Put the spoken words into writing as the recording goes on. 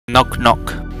Knock knock.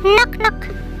 Knock knock.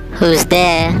 Who's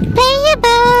there?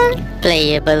 Playable.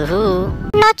 Playable who?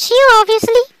 Not you,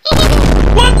 obviously.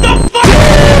 What the fuck?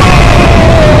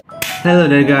 Hello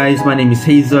there guys, my name is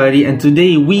Hzuhairy and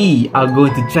today we are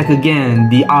going to check again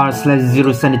the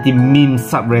r/0sanitymemes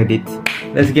subreddit.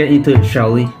 Let's get into it,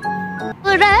 shall we?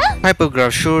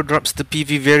 Hypergraph sure drops the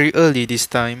PV very early this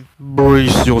time.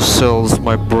 Brace yourselves,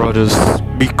 my brothers,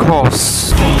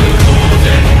 because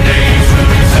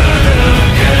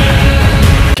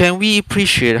can we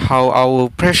appreciate how our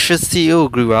precious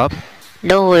CEO grew up?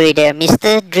 Don't worry there,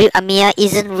 mister. Drip Amia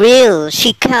isn't real.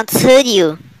 She can't hurt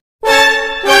you.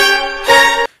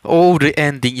 Oh, the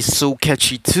ending is so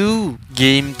catchy too.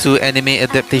 Game to anime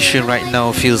adaptation right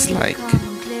now feels like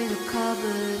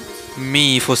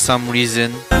me for some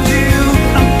reason.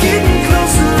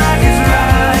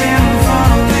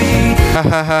 Ha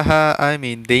ha ha ha, I'm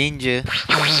in danger.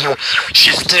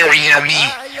 She's staring at me.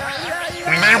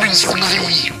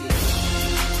 Menacingly.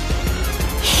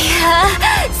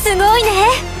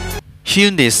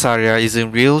 Hyundai Saria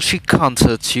isn't real, she can't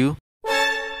hurt you.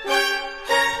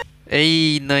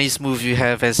 Hey, nice move you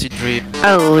have as you drip.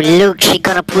 Oh, look, she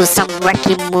gonna pull some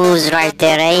wacky moves right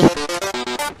there, eh?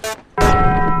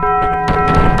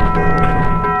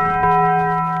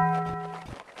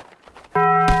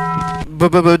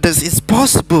 But this is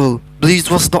possible. Blaze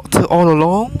was Doctor all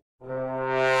along?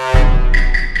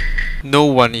 No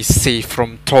one is safe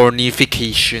from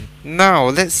tornification. Now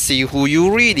let's see who you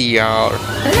really are.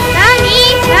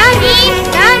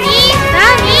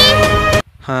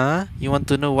 Huh? You want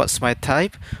to know what's my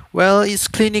type? Well, it's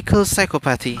clinical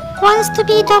psychopathy. Wants to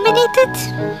be dominated?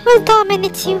 We'll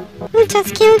dominate you. We'll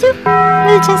just kill you.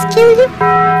 We'll just kill you.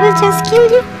 We'll just kill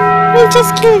you. We'll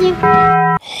just kill you.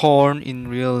 Horn in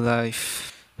real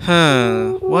life.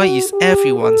 Huh? Why is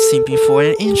everyone simping for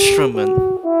an instrument?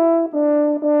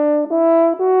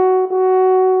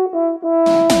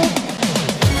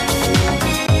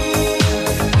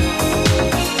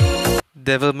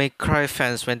 Devil May Cry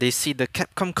fans when they see the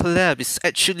Capcom collab is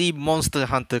actually Monster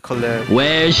Hunter collab.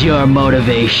 Where's your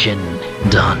motivation,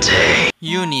 Dante?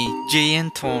 Uni, Jay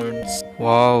and Thorns.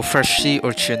 Wow, fresh sea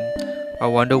urchin. I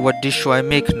wonder what dish should I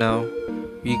make now.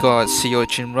 We got sea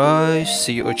urchin rice,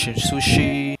 sea urchin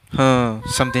sushi. Huh,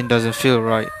 something doesn't feel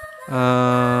right.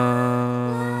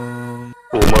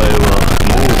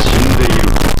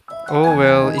 Oh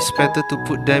well, it's better to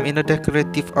put them in a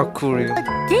decorative aquarium.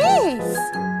 This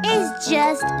is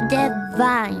just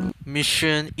divine.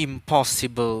 Mission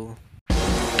impossible.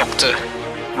 Doctor,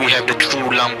 we have the true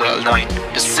Lam bloodline,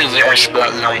 the Silver Ash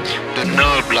bloodline, the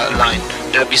Nerd bloodline,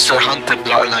 the Abyssal Hunter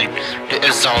bloodline, the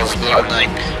Exal's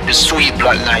bloodline, the Sweet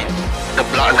bloodline, the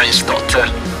bloodlines, Doctor.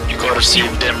 You gotta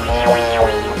save them all.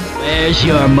 Where's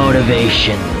your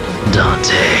motivation,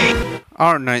 Dante?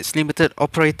 Arknights Limited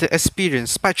Operator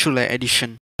Experience Spatula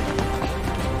Edition.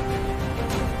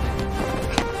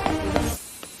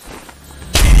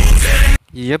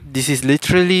 Yep, this is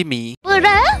literally me.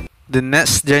 The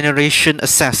next generation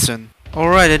assassin.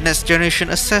 Alright, the next generation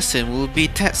assassin will be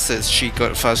Texas. She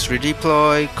got fast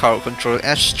redeploy, crowd control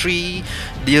H3,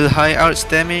 deal high arts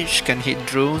damage, can hit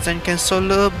drones and can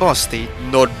solo a boss state.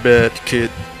 Not bad,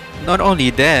 kid. Not only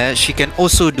that, she can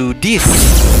also do this.